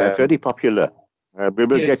 Yeah, very popular. We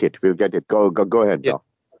will get it. We'll get it. Go ahead, Doc.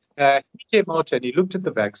 He came out and he looked at the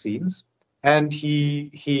vaccines and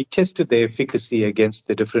he tested their efficacy against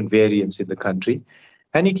the different variants in the country.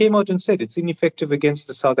 And he came out and said it's ineffective against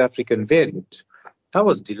the South African variant. I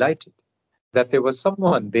was delighted that there was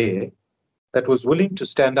someone there that was willing to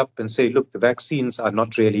stand up and say, look, the vaccines are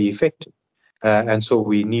not really effective. And so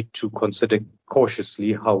we need to consider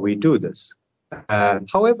cautiously how we do this.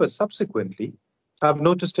 However, subsequently, I've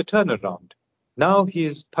noticed a turnaround. Now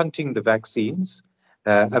he's punting the vaccines,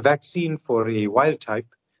 a vaccine for a wild type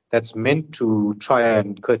that's meant to try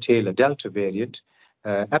and curtail a Delta variant,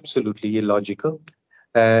 absolutely illogical.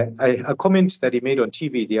 A comment that he made on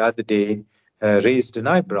TV the other day raised an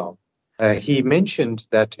eyebrow. He mentioned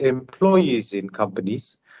that employees in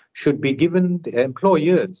companies should be given,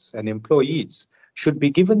 employers and employees should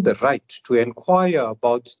be given the right to inquire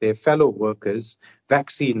about their fellow workers'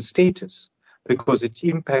 vaccine status, because it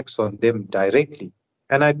impacts on them directly.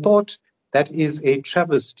 And I thought that is a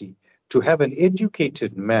travesty to have an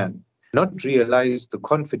educated man not realize the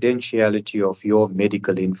confidentiality of your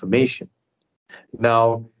medical information.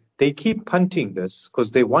 Now, they keep punting this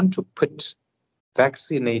because they want to pit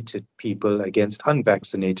vaccinated people against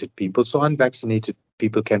unvaccinated people, so unvaccinated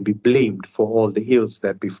people can be blamed for all the ills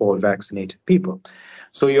that befall vaccinated people.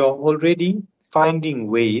 So you're already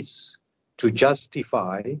finding ways to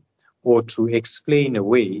justify or to explain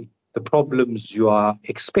away the problems you are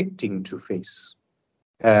expecting to face.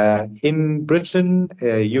 In Britain,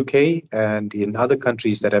 UK, and in other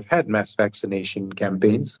countries that have had mass vaccination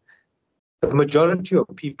campaigns, the majority of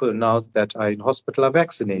people now that are in hospital are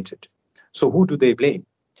vaccinated. So who do they blame?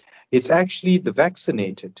 It's actually the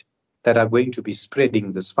vaccinated that are going to be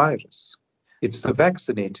spreading this virus. It's the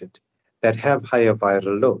vaccinated that have higher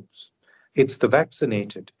viral loads. It's the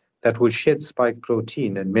vaccinated that will shed spike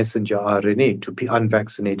protein and messenger RNA to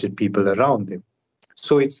unvaccinated people around them.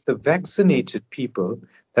 So it's the vaccinated people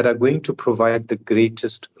that are going to provide the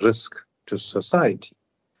greatest risk to society,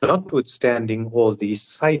 notwithstanding all these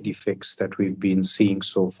side effects that we've been seeing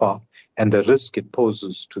so far and the risk it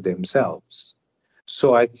poses to themselves.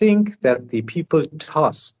 So I think that the people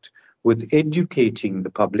tasked with educating the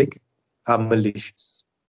public are malicious.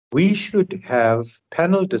 We should have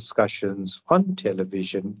panel discussions on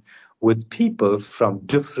television with people from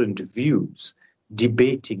different views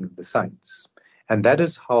debating the science. And that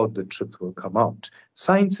is how the truth will come out.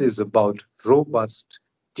 Science is about robust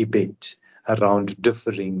debate around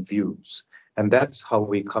differing views. And that's how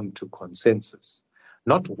we come to consensus.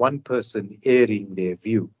 Not one person airing their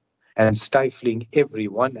view and stifling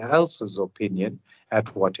everyone else's opinion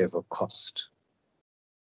at whatever cost.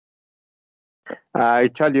 I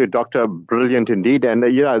tell you, Doctor, brilliant indeed. And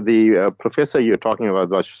the professor you're talking about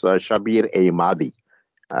was Shabir Ahmadi, if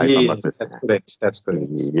I'm not Yes, that's mistaken. correct. That's correct.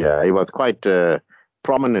 Yeah, he was quite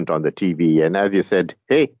prominent on the TV. And as you said,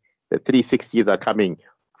 hey, the 360s are coming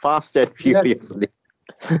fast and Exactly. furiously.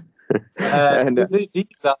 And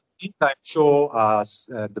These I'm sure,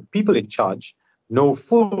 the people in charge know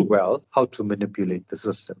full well how to manipulate the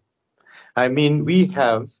system. I mean, we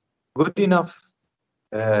have good enough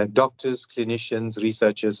doctors, clinicians,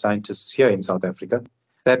 researchers, scientists here in South Africa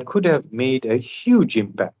that could have made a huge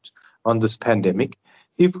impact on this pandemic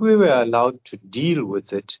if we were allowed to deal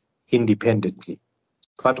with it independently.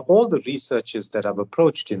 But all the researchers that I've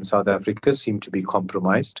approached in South Africa seem to be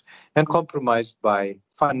compromised, and compromised by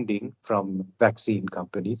funding from vaccine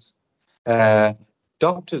companies. Uh,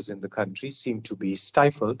 Doctors in the country seem to be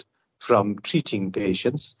stifled from treating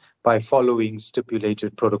patients by following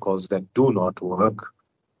stipulated protocols that do not work.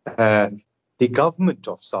 The government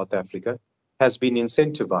of South Africa has been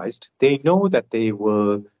incentivized. They know that they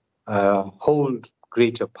will hold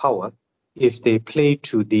greater power if they play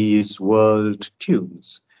to these world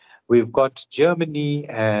tunes. We've got Germany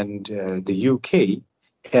and the UK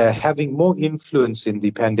having more influence in the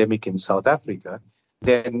pandemic in South Africa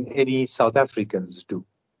than any South Africans do.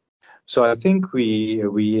 So I think we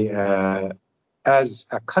as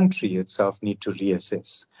a country itself, need to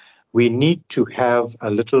reassess. We need to have a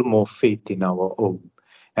little more faith in our own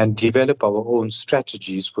and develop our own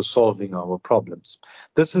strategies for solving our problems.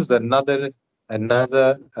 This is another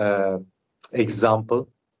example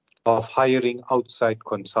of hiring outside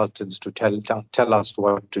consultants to tell us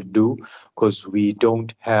what to do, because we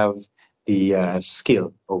don't have the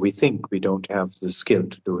skill, or we think we don't have the skill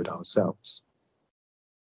to do it ourselves.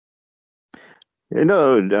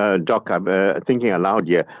 Doc, I'm thinking aloud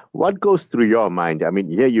here. What goes through your mind? I mean,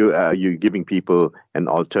 here you're giving people an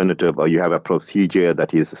alternative, or you have a procedure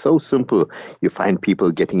that is so simple. You find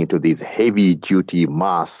people getting into these heavy-duty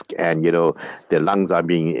masks, and their lungs are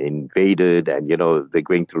being invaded, and they're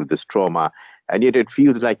going through this trauma, and yet it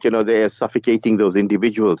feels like they're suffocating those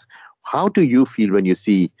individuals. How do you feel when you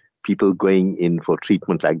see people going in for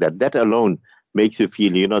treatment like that? That alone makes you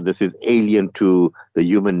feel, this is alien to the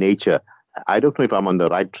human nature. I don't know if I'm on the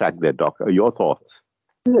right track there, Doc. Your thoughts?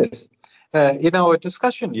 Yes. In our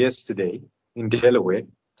discussion yesterday in Delaware,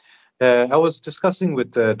 I was discussing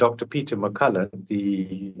with Dr. Peter McCullough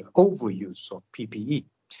the overuse of PPE.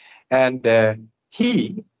 And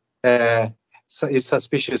he is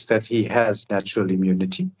suspicious that he has natural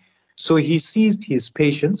immunity. So he seized his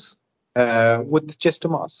patients with just a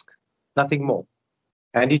mask, nothing more.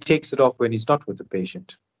 And he takes it off when he's not with the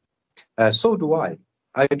patient. So do I.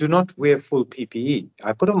 I do not wear full PPE.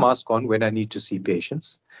 I put a mask on when I need to see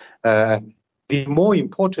patients. The more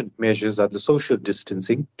important measures are the social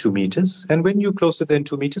distancing, 2 meters. And when you're closer than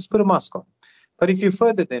 2 meters, put a mask on. But if you're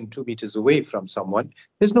further than 2 meters away from someone,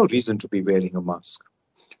 there's no reason to be wearing a mask.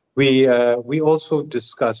 We also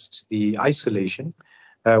discussed the isolation,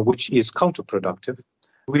 which is counterproductive.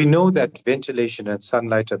 We know that ventilation and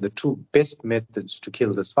sunlight are the two best methods to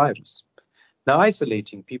kill this virus. Now,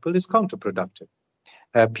 isolating people is counterproductive.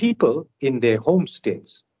 People in their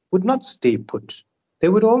homesteads would not stay put.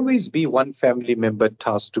 There would always be one family member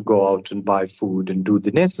tasked to go out and buy food and do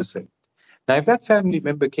the necessary. Now, if that family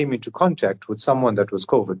member came into contact with someone that was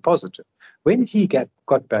COVID positive, when he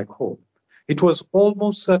got back home, it was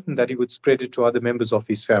almost certain that he would spread it to other members of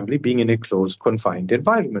his family, being in a closed, confined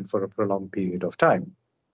environment for a prolonged period of time.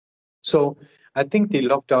 So I think the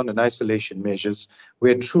lockdown and isolation measures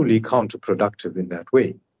were truly counterproductive in that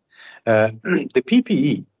way. The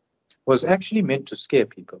PPE was actually meant to scare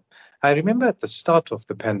people. I remember at the start of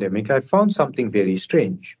the pandemic, I found something very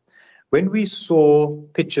strange. When we saw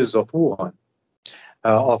pictures of Wuhan,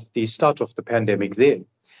 of the start of the pandemic there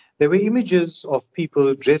were images of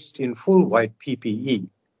people dressed in full white PPE,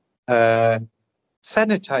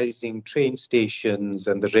 sanitizing train stations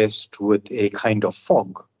and the rest with a kind of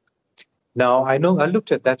fog. Now, I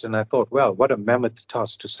looked at that and I thought, well, what a mammoth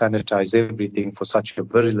task to sanitize everything for such a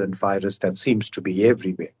virulent virus that seems to be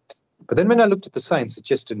everywhere. But then when I looked at the science, it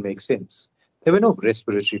just didn't make sense. There were no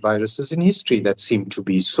respiratory viruses in history that seemed to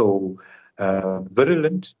be so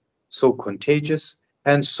virulent, so contagious,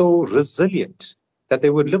 and so resilient that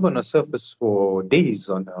they would live on a surface for days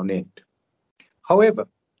on end. However,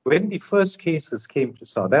 when the first cases came to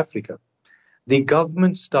South Africa, the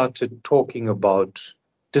government started talking about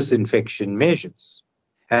disinfection measures,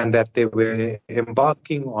 and that they were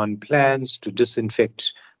embarking on plans to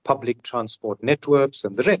disinfect public transport networks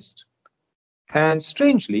and the rest. And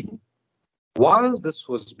strangely, while this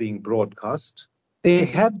was being broadcast, they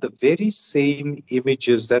had the very same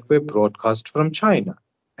images that were broadcast from China.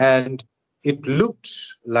 And it looked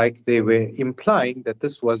like they were implying that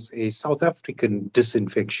this was a South African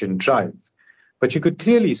disinfection drive. But you could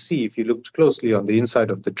clearly see, if you looked closely on the inside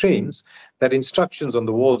of the trains, that instructions on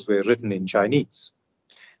the walls were written in Chinese.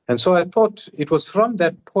 And so I thought it was from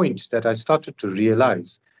that point that I started to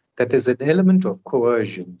realize that there's an element of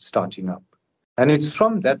coercion starting up. And it's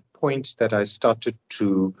from that point that I started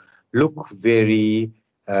to look very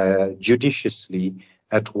judiciously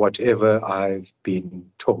at whatever I've been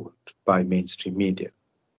told by mainstream media.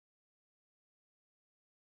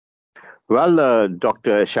 Well,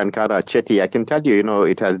 Dr. Shankara Chetty, I can tell you,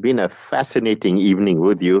 it has been a fascinating evening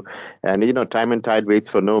with you. And, time and tide waits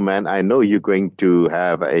for no man. I know you're going to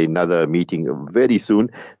have another meeting very soon.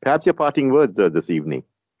 Perhaps your parting words this evening.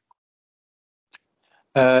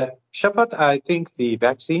 Shafaat, I think the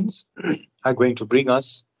vaccines are going to bring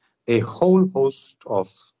us a whole host of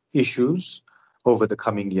issues over the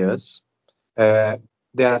coming years. There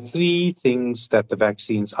are three things that the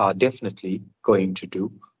vaccines are definitely going to do.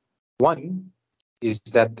 One is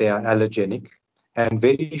that they are allergenic, and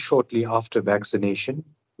very shortly after vaccination,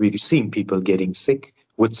 we're seeing people getting sick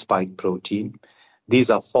with spike protein. These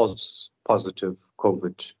are false positive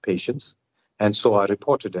COVID patients, and so are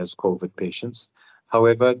reported as COVID patients.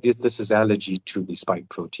 However, this is allergy to the spike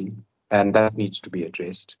protein, and that needs to be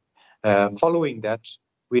addressed. Following that,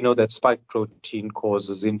 we know that spike protein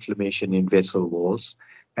causes inflammation in vessel walls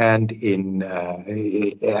and in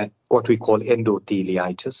what we call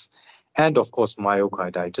endotheliitis, and of course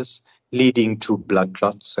myocarditis, leading to blood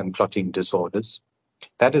clots and clotting disorders.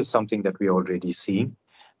 That is something that we're already seeing.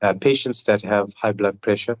 Patients that have high blood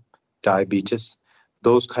pressure, diabetes,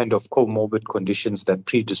 those kind of comorbid conditions that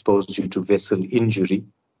predispose you to vessel injury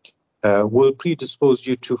will predispose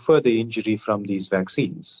you to further injury from these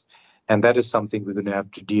vaccines. And that is something we're going to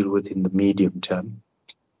have to deal with in the medium term.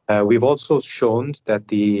 We've also shown that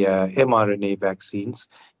the mRNA vaccines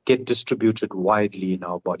get distributed widely in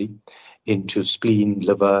our body into spleen,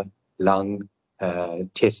 liver, lung,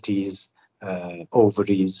 testes,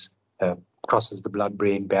 ovaries, crosses the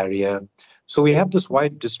blood-brain barrier. So we have this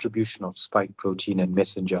wide distribution of spike protein and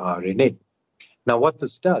messenger RNA. Now, what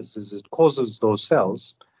this does is it causes those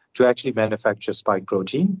cells to actually manufacture spike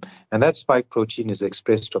protein, and that spike protein is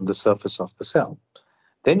expressed on the surface of the cell.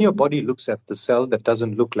 Then your body looks at the cell that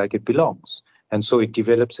doesn't look like it belongs, and so it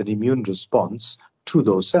develops an immune response to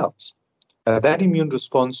those cells. That immune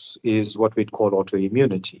response is what we'd call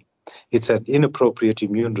autoimmunity. It's an inappropriate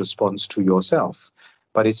immune response to yourself,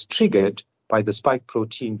 but it's triggered by the spike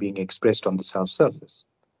protein being expressed on the cell surface.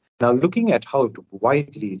 Now, looking at how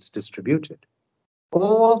widely it's distributed,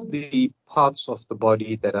 all the parts of the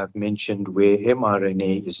body that I've mentioned where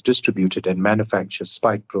mRNA is distributed and manufactures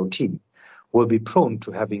spike protein will be prone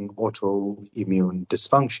to having autoimmune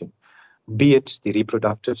dysfunction, be it the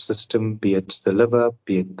reproductive system, be it the liver,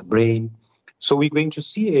 be it the brain. So we're going to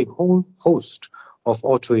see a whole host of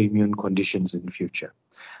autoimmune conditions in future.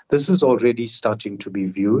 This is already starting to be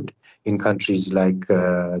viewed in countries like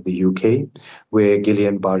the UK, where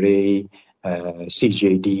Guillain-Barré,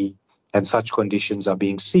 CJD, and such conditions are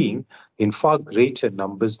being seen in far greater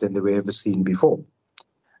numbers than they were ever seen before.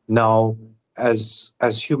 Now, as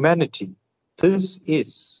humanity, this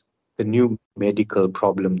is the new medical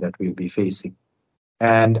problem that we'll be facing.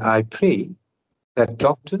 And I pray that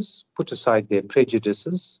doctors put aside their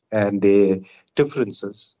prejudices and their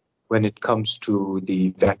differences when it comes to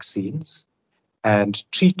the vaccines and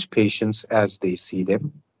treat patients as they see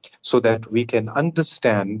them so that we can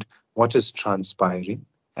understand what is transpiring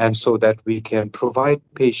and so that we can provide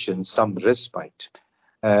patients some respite.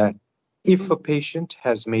 If a patient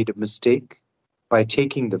has made a mistake by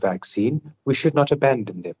taking the vaccine, we should not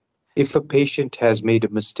abandon them. If a patient has made a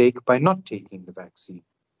mistake by not taking the vaccine,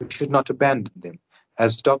 we should not abandon them.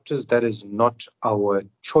 As doctors, that is not our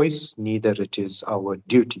choice, neither it is our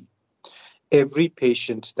duty. Every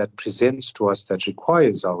patient that presents to us that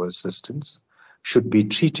requires our assistance should be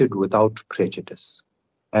treated without prejudice.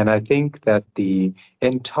 And I think that the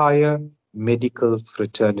entire medical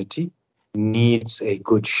fraternity needs a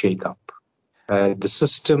good shake-up. The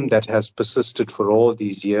system that has persisted for all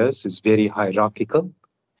these years is very hierarchical,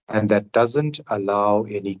 and that doesn't allow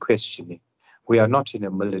any questioning. We are not in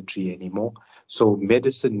a military anymore, so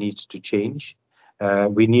medicine needs to change.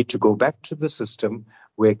 We need to go back to the system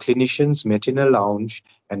where clinicians met in a lounge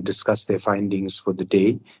and discussed their findings for the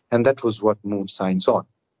day, and that was what moved science on.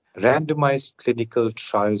 Randomized clinical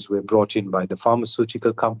trials were brought in by the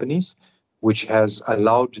pharmaceutical companies, which has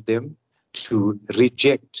allowed them to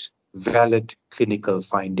reject valid clinical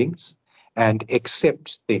findings and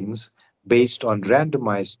accept things based on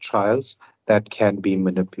randomized trials that can be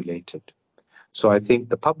manipulated. So I think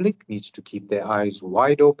the public needs to keep their eyes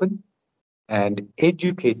wide open and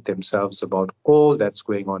educate themselves about all that's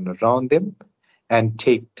going on around them and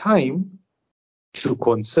take time to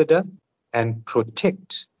consider and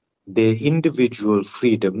protect their individual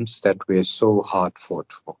freedoms that were so hard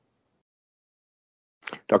fought for.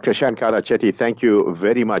 Dr. Shankara, Chetty, thank you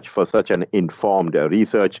very much for such an informed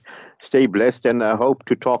research. Stay blessed, and I hope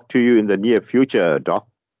to talk to you in the near future, Doc.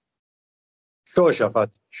 Sure,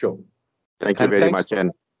 Shafaat, sure. Thank you very much.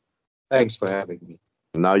 And thanks for having me.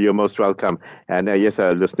 Now you're most welcome. And yes,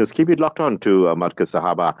 listeners, keep it locked on to Markaz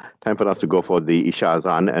Sahaba. Time for us to go for the Isha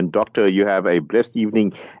Azan. And Doctor, you have a blessed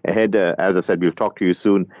evening ahead. As I said, we'll talk to you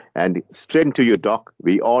soon. And straight to you, Doc.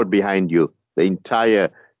 We all behind you. The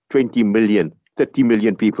entire 20 million, 30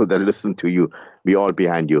 million people that listen to you. We all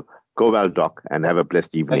behind you. Go well, Doc, and have a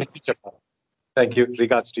blessed evening. Thank you.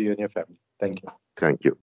 Regards to you and your family. Thank you. Thank you.